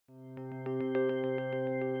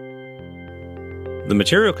The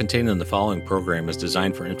material contained in the following program is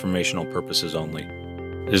designed for informational purposes only.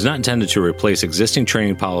 It is not intended to replace existing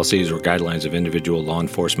training policies or guidelines of individual law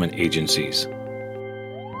enforcement agencies. Have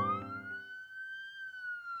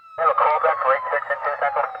a call back for 86 in 2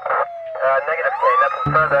 seconds. Negative, K.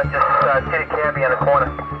 Nothing further. Just see the cabbie on the corner.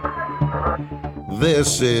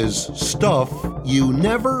 This is Stuff You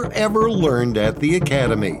Never Ever Learned at the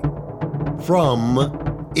Academy.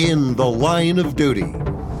 From In the Line of Duty.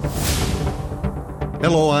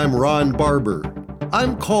 Hello, I'm Ron Barber.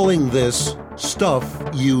 I'm calling this Stuff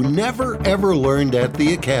You Never Ever Learned at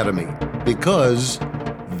the Academy because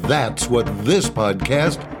that's what this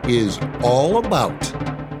podcast is all about.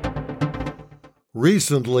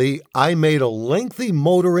 Recently, I made a lengthy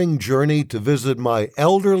motoring journey to visit my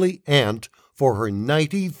elderly aunt for her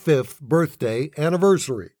 95th birthday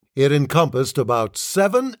anniversary. It encompassed about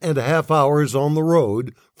 7.5 hours on the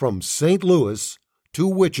road from St. Louis to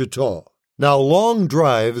Wichita. Now, long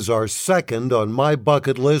drives are second on my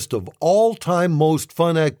bucket list of all-time most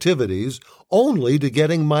fun activities, only to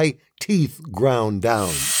getting my teeth ground down.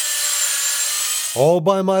 All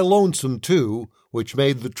by my lonesome, too, which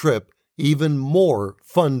made the trip even more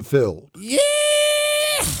fun-filled. Yeah!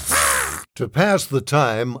 To pass the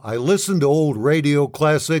time, I listened to old radio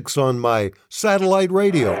classics on my satellite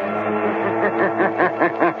radio.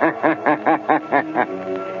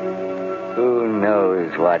 Who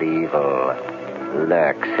knows what evil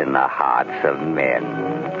lurks in the hearts of men?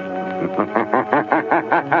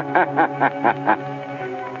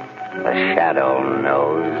 The shadow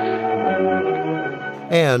knows.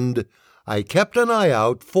 And I kept an eye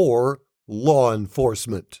out for law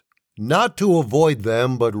enforcement. Not to avoid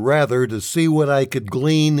them, but rather to see what I could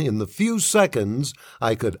glean in the few seconds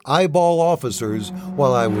I could eyeball officers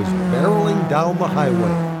while I was barreling down the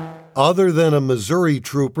highway. Other than a Missouri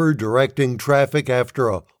trooper directing traffic after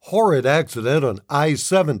a horrid accident on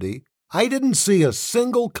I-70, I didn't see a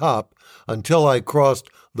single cop until I crossed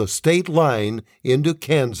the state line into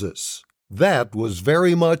Kansas. That was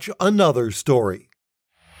very much another story.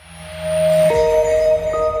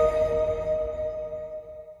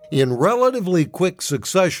 In relatively quick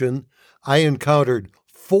succession, I encountered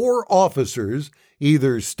 4 officers,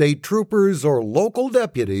 either state troopers or local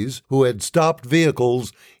deputies, who had stopped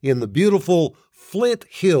vehicles in the beautiful Flint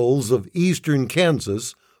Hills of eastern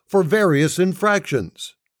Kansas for various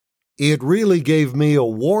infractions. It really gave me a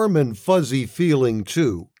warm and fuzzy feeling,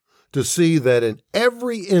 too, to see that in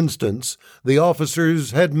every instance the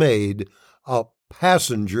officers had made a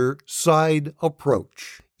passenger side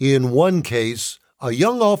approach. In one case, a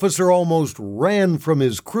young officer almost ran from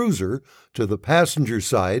his cruiser to the passenger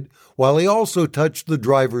side while he also touched the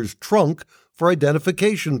driver's trunk for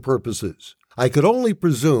identification purposes. I could only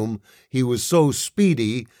presume he was so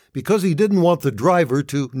speedy because he didn't want the driver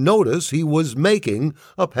to notice he was making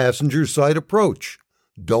a passenger side approach.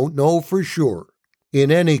 Don't know for sure.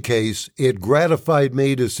 In any case, it gratified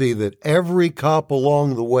me to see that every cop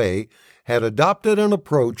along the way had adopted an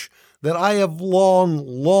approach that I have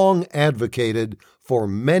long advocated for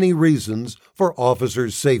many reasons for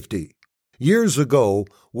officers' safety. Years ago,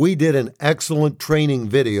 we did an excellent training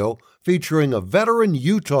video featuring a veteran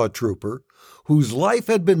Utah trooper whose life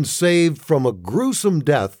had been saved from a gruesome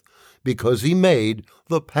death because he made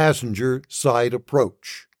the passenger side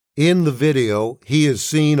approach. In the video, he is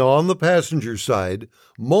seen on the passenger side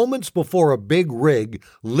moments before a big rig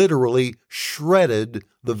literally shredded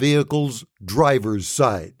the vehicle's driver's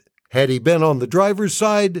side. Had he been on the driver's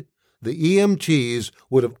side, the EMTs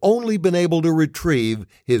would have only been able to retrieve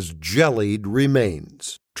his jellied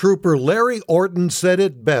remains. Trooper Larry Orton said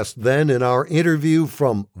it best then in our interview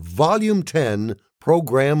from Volume 10,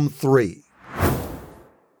 Program 3.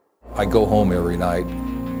 I go home every night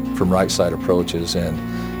from right side approaches,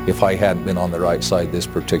 and if I hadn't been on the right side this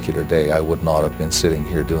particular day, I would not have been sitting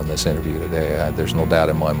here doing this interview today. There's no doubt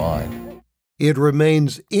in my mind. It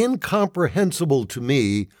remains incomprehensible to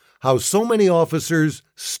me how so many officers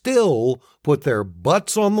still put their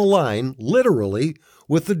butts on the line, literally,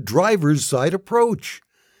 with the driver's side approach.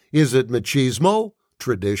 Is it machismo?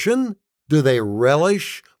 Tradition? Do they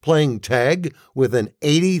relish playing tag with an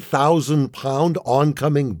 80,000-pound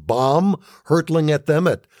oncoming bomb hurtling at them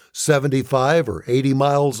at 75 or 80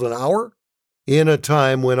 miles an hour? In a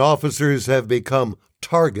time when officers have become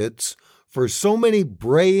targets for so many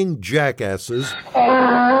braying jackasses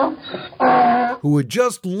who would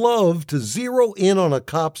just love to zero in on a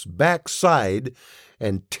cop's backside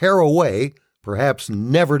and tear away, perhaps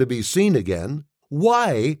never to be seen again,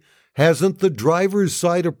 why hasn't the driver's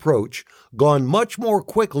side approach gone much more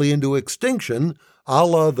quickly into extinction, a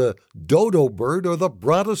la the dodo bird or the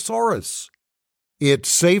brontosaurus? It's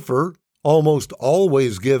safer, almost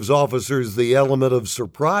always gives officers the element of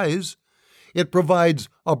surprise. It provides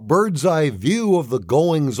a bird's eye view of the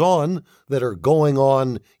goings-on that are going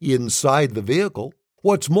on inside the vehicle.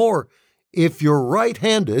 What's more, if you're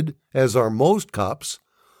right-handed, as are most cops,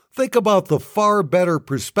 think about the far better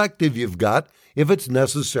perspective you've got if it's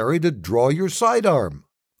necessary to draw your sidearm.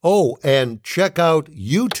 Oh, and check out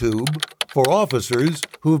YouTube for officers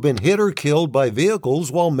who've been hit or killed by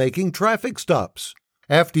vehicles while making traffic stops.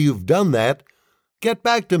 After you've done that, get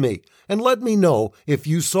back to me and let me know if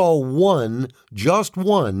you saw one, just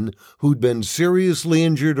one, who'd been seriously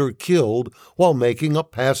injured or killed while making a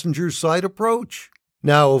passenger side approach.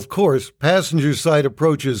 Now, of course, passenger side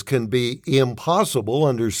approaches can be impossible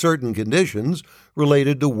under certain conditions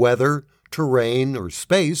related to weather, terrain, or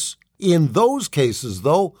space. In those cases,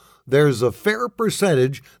 though, there's a fair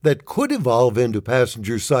percentage that could evolve into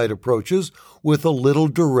passenger side approaches with a little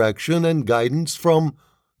direction and guidance from,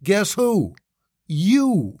 guess who?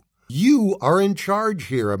 You. You are in charge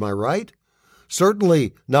here, am I right?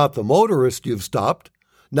 Certainly not the motorist you've stopped,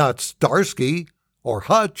 not Starsky or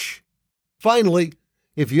Hutch. Finally,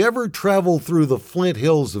 if you ever travel through the Flint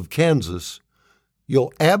Hills of Kansas,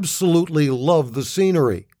 you'll absolutely love the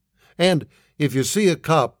scenery. And if you see a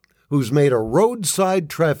cop who's made a roadside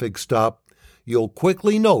traffic stop, you'll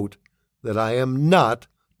quickly note that I am not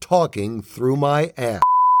talking through my ass.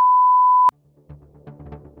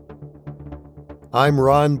 I'm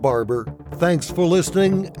Ron Barber. Thanks for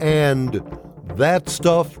listening, and that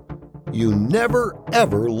stuff you never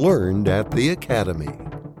ever learned at the Academy.